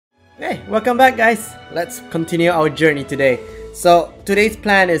Hey, welcome back guys! Let's continue our journey today. So today's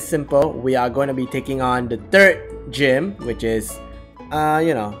plan is simple. We are going to be taking on the third gym, which is,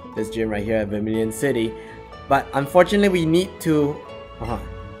 this gym right here at Vermilion City. But unfortunately we need to...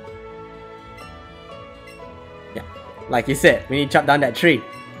 Yeah, like you said, we need to chop down that tree.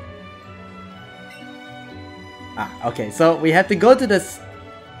 Okay, so we have to go to this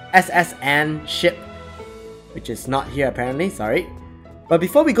SSN ship, which is not here apparently, sorry. But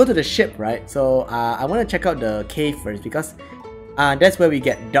before we go to the ship, right, so I want to check out the cave first, because that's where we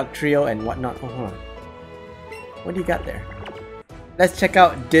get duck trio and whatnot. Oh, hold on. What do you got there? Let's check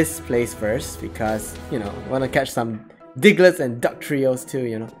out this place first, because, I want to catch some Digletts and duck trios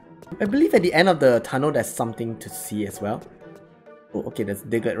too, I believe at the end of the tunnel there's something to see as well. Oh, okay, there's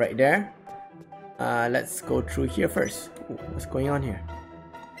Diglett right there. Let's go through here first. Ooh, what's going on here?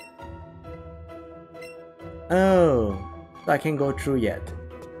 Oh. So I can't go through yet.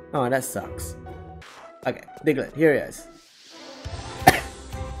 Oh, that sucks. Okay, Diglett, here he is.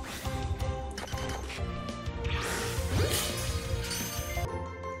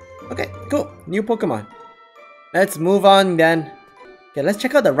 Okay, cool. New Pokemon. Let's move on then. Okay, let's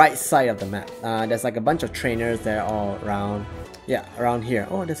check out the right side of the map. There's like a bunch of trainers there all around. Yeah, around here.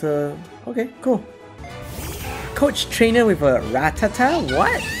 Oh, there's a... Okay, cool. Coach trainer with a Rattata?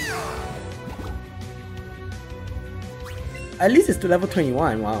 What? At least it's to level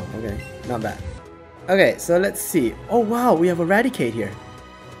 21. Wow, okay. Not bad. Okay, so let's see. Oh wow, we have Eradicate here.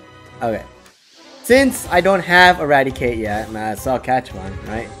 Okay. Since I don't have Eradicate yet, so I'll catch one,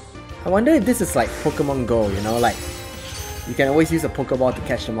 right? I wonder if this is like Pokemon Go, like you can always use a Pokeball to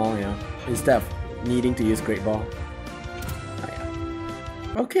catch them all, instead of needing to use Great Ball. Oh,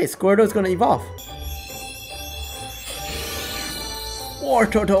 yeah. Okay, Squirtle is gonna evolve. War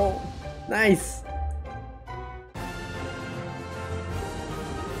Turtle! Nice!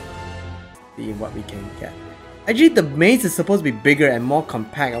 See what we can get. Actually, the maze is supposed to be bigger and more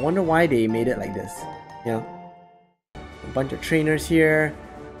compact. I wonder why they made it like this. A bunch of trainers here.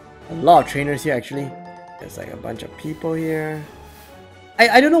 A lot of trainers here actually. There's like a bunch of people here.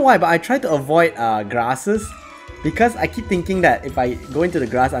 I don't know why, but I try to avoid grasses, because I keep thinking that if I go into the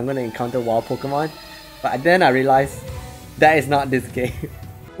grass I'm gonna encounter wild Pokemon. But then I realized that is not this game.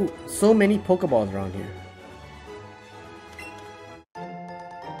 Ooh, so many Pokeballs around here.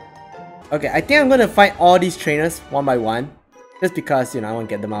 Okay, I think I'm gonna fight all these trainers one by one, just because, I want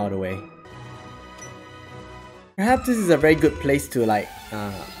to get them out of the way. Perhaps this is a very good place to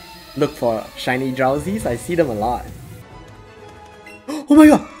look for shiny Drowsies. I see them a lot. Oh my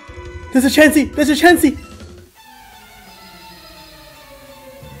god! There's a Chansey! There's a Chansey!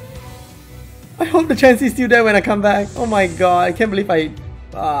 I hope the Chansey's still there when I come back. Oh my god, I can't believe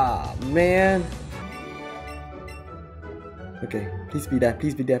ah, man. Okay, please be there,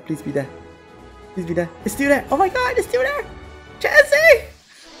 please be there, please be there. Please be there. It's still there! Oh my god, it's still there! Chansey!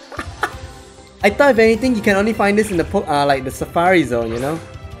 I thought if anything you can only find this in the the Safari Zone,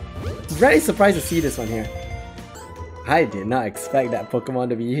 Very surprised to see this one here. I did not expect that Pokemon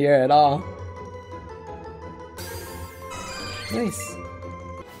to be here at all. Nice.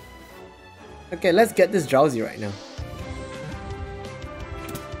 Okay, let's get this Drowsy right now.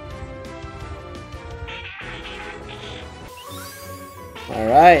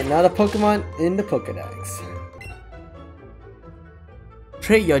 Alright, another Pokemon in the Pokedex.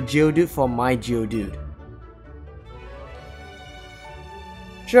 Trade your Geodude for my Geodude.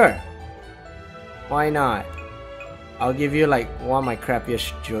 Sure. Why not? I'll give you one of my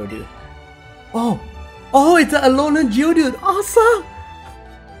crappiest Geodude. Oh! Oh, it's an Alolan Geodude! Awesome!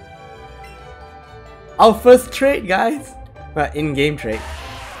 Our first trade, guys! Well, in-game trade.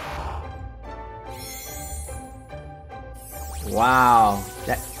 Wow,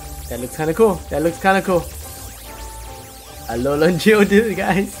 that looks kinda cool. That looks kinda cool. Alolan Geodude,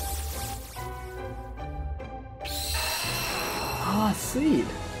 guys. Oh, sweet.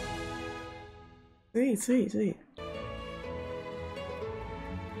 Sweet, sweet, sweet.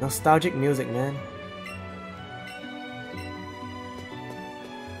 Nostalgic music, man.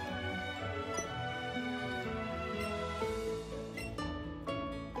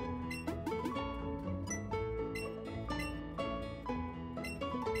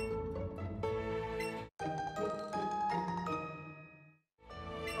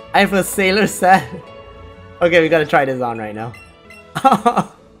 I have a sailor set. Okay, we gotta try this on right now.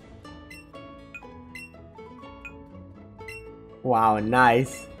 Wow,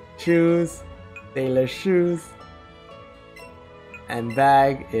 nice. Shoes, sailor shoes. And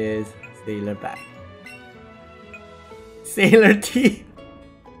bag is sailor bag. Sailor tee.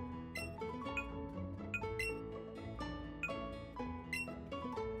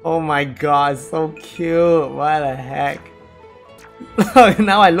 Oh my god, so cute. What the heck?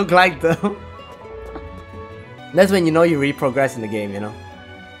 Now I look like them. That's when you know you really progress in the game, you know?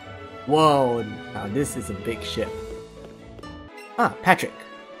 Whoa, now this is a big ship. Ah, Patrick.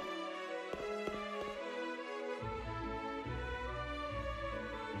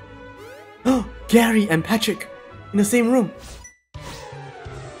 Gary and Patrick in the same room.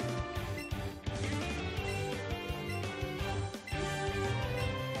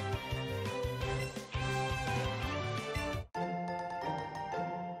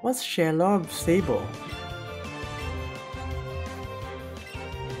 What's Sherlock Sable?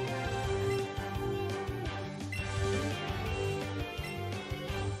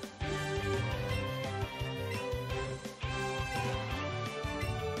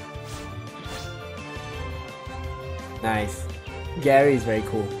 Nice. Gary is very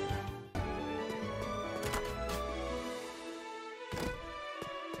cool.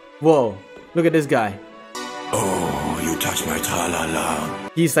 Whoa, look at this guy. Oh, you touch my tra-la-la.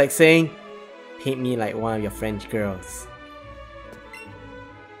 He's like saying, paint me like one of your French girls.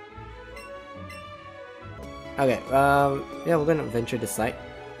 Okay, yeah, we're gonna venture this side.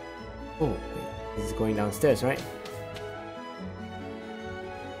 Oh, wait, this is going downstairs, right?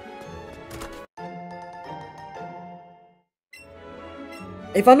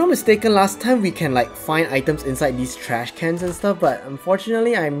 If I'm not mistaken, last time we can like find items inside these trash cans and stuff, but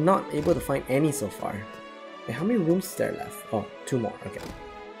unfortunately I'm not able to find any so far. Wait, how many rooms is there left? Oh, 2 more, okay.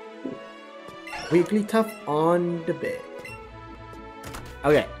 Weekly tough on the bed.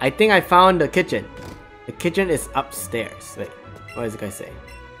 Okay, I think I found the kitchen. The kitchen is upstairs. Wait, what does the guy say?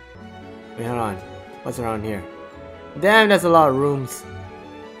 Wait, hold on. What's around here? Damn, there's a lot of rooms.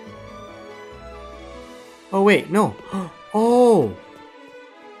 Oh wait, no. Oh!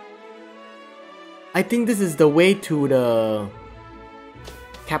 I think this is the way to the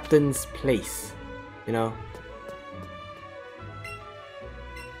captain's place, you know?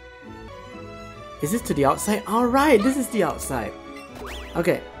 Is this to the outside? Alright, this is the outside.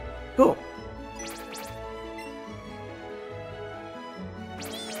 Okay, cool.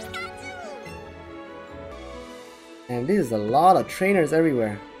 And this is a lot of trainers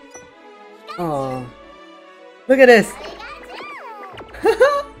everywhere. Oh, look at this!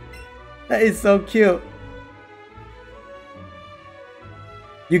 That is so cute.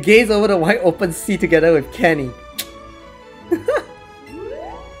 You gaze over the wide open sea together with Kenny.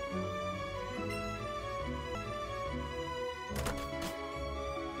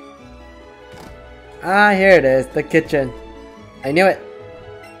 Ah, here it is, the kitchen. I knew it.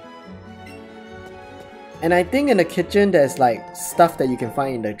 And I think in the kitchen there's like stuff that you can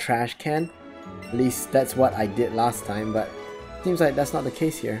find in the trash can. At least that's what I did last time, but seems like that's not the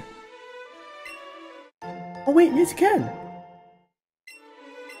case here. Oh wait, yes you can!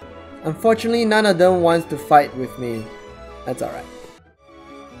 Unfortunately, none of them wants to fight with me. That's alright.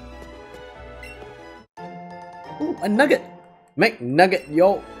 Ooh, a nugget! McNugget,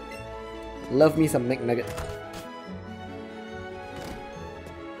 yo! Love me some McNugget.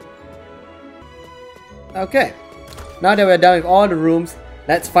 Okay, now that we're done with all the rooms,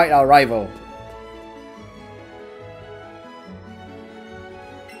 let's fight our rival.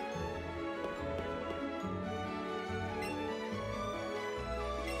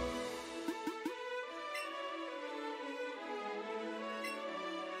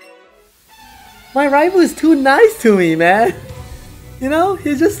 My rival is too nice to me, man. You know,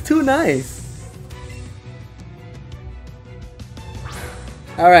 he's just too nice.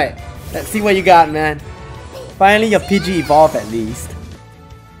 Alright, let's see what you got, man. Finally your PG evolved at least.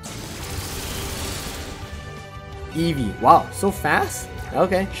 Eevee, wow, so fast?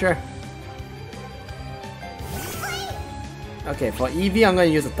 Okay, sure. Okay, for Eevee I'm gonna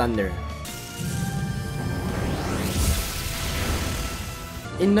use a Thunder.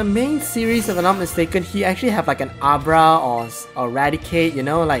 In the main series, if I'm not mistaken, he actually have like an Abra or Eradicate, you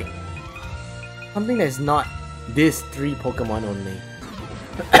know, like something that's not these 3 Pokemon only.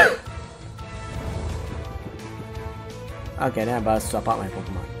 Okay, then I'm about to swap out my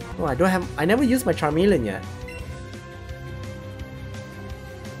Pokemon. Oh, I never used my Charmeleon yet.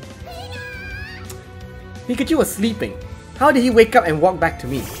 Pikachu was sleeping. How did he wake up and walk back to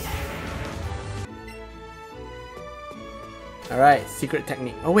me? Alright, secret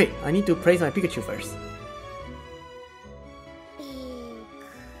technique. Oh wait, I need to praise my Pikachu first.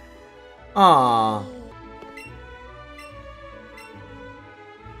 Aww.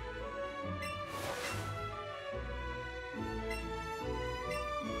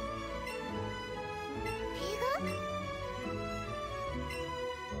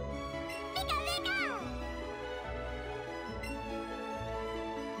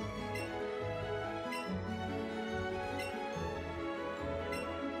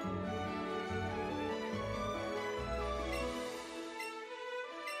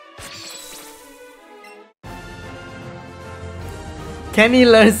 Kenny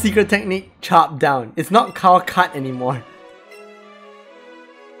learns secret technique chop down. It's not cow cut anymore.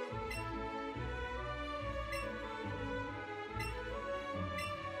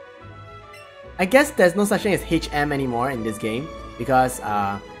 I guess there's no such thing as HM anymore in this game because,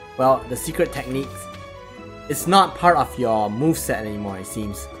 well, the secret techniques, it's not part of your moveset anymore, it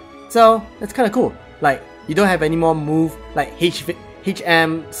seems. So, that's kind of cool. Like, you don't have any more move, like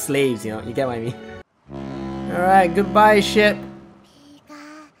HM slaves, you know, you get what I mean? Alright, goodbye ship.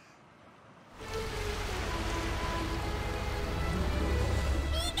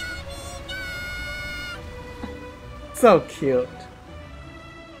 So cute.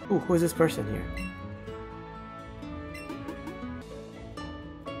 Ooh, who is this person here?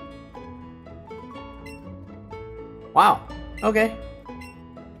 Wow, okay.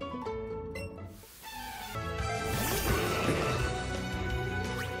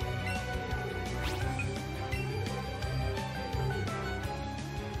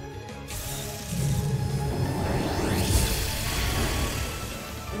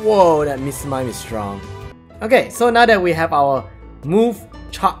 Whoa, that Miss Mime is strong. Okay, so now that we have our move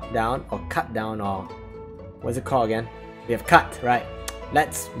chop down or cut down, or what's it called again? We have cut, right?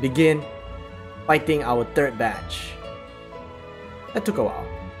 Let's begin fighting our third batch. That took a while.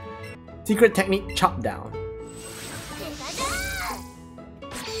 Secret technique chop down.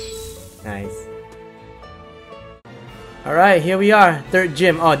 Nice. Alright, here we are, third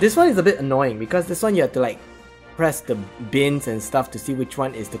gym. Oh, this one is a bit annoying because this one you have to like press the bins and stuff to see which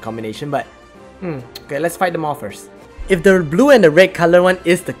one is the combination, but okay, let's fight them all first. If the blue and the red color one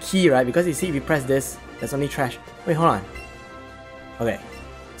is the key, right? Because you see, if you press this, there's only trash. Wait, hold on. Okay,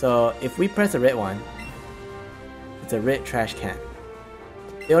 so if we press the red one, it's a red trash can.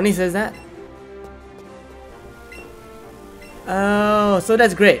 It only says that? Oh, so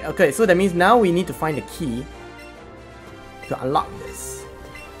that's great. Okay, so that means now we need to find the key to unlock this.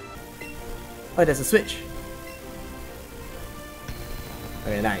 Oh, there's a switch.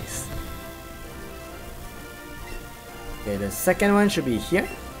 Okay, nice. Okay, the second one should be here.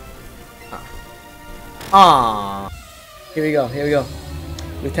 Ah. Here we go, here we go.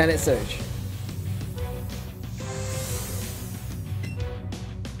 Lieutenant Surge.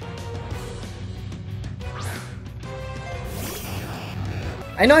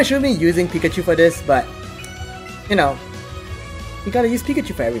 I know I shouldn't be using Pikachu for this, but you know, you gotta use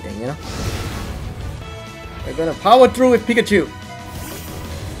Pikachu for everything, you know? We're gonna power through with Pikachu.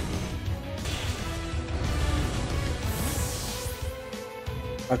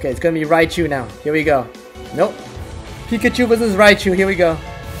 Okay, it's gonna be Raichu now. Here we go. Nope. Pikachu versus Raichu. Here we go.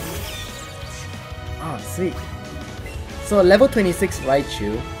 Oh, sweet. So level 26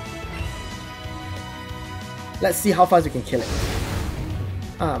 Raichu. Let's see how fast we can kill it.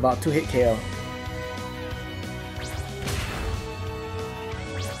 About 2 hit KO.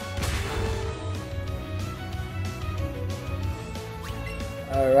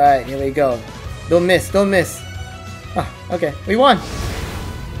 Alright, here we go. Don't miss, don't miss. Okay, we won!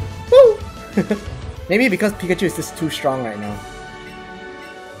 Woo! Maybe because Pikachu is just too strong right now.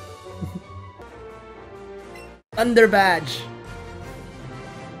 Thunder Badge!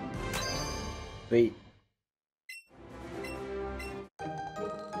 Wait.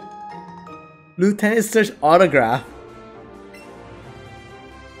 Lieutenant Surge autograph?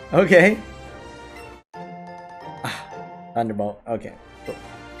 Okay. Thunderbolt. Okay, cool.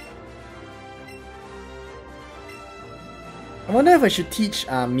 I wonder if I should teach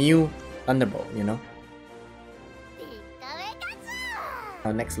Mew Thunderbolt, you know?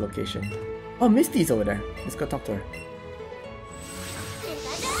 Our next location. Oh, Misty's over there. Let's go talk to her.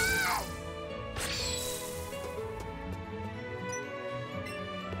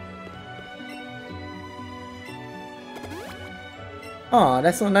 Aw,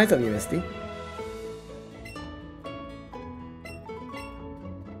 that's so nice of you, Misty.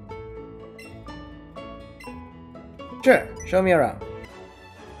 Sure, show me around.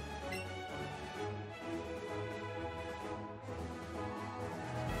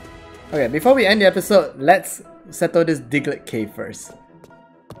 Okay, before we end the episode, let's settle this Diglett cave first.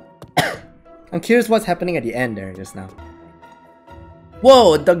 I'm curious what's happening at the end there just now.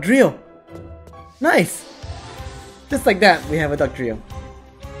 Whoa, a duck drill! Nice! Just like that, we have a duck drill.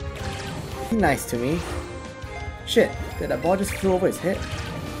 Be nice to me. Shit, did that ball just flew over his head?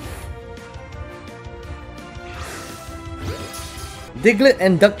 Diglett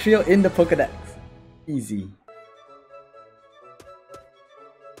and duck trio in the Pokédex. Easy.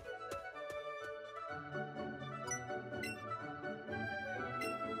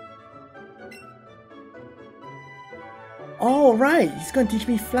 Oh right, he's gonna teach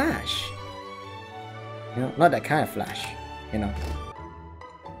me Flash. You know, not that kind of Flash, you know.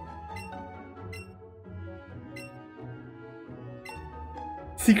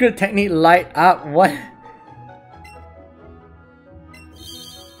 Secret technique light up. What?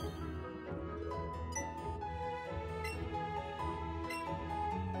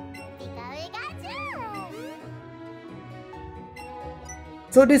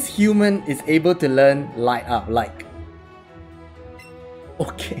 So this human is able to learn light up, like.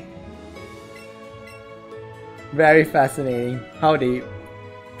 Okay. Very fascinating how they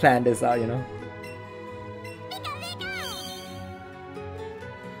plan this out, you know.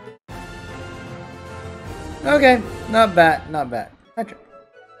 Okay, not bad, not bad. Okay.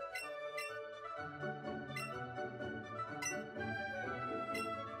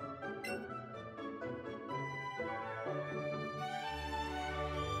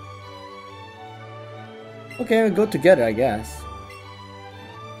 Okay, we'll go together, I guess.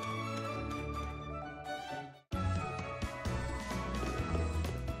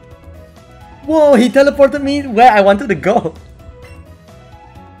 Whoa, he teleported me where I wanted to go.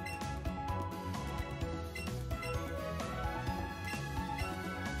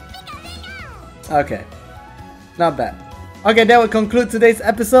 Okay, not bad. Okay, that will conclude today's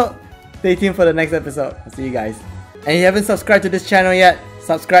episode. Stay tuned for the next episode. I'll see you guys. And if you haven't subscribed to this channel yet,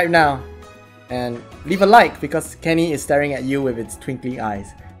 subscribe now. And leave a like because Kenny is staring at you with its twinkling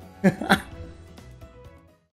eyes.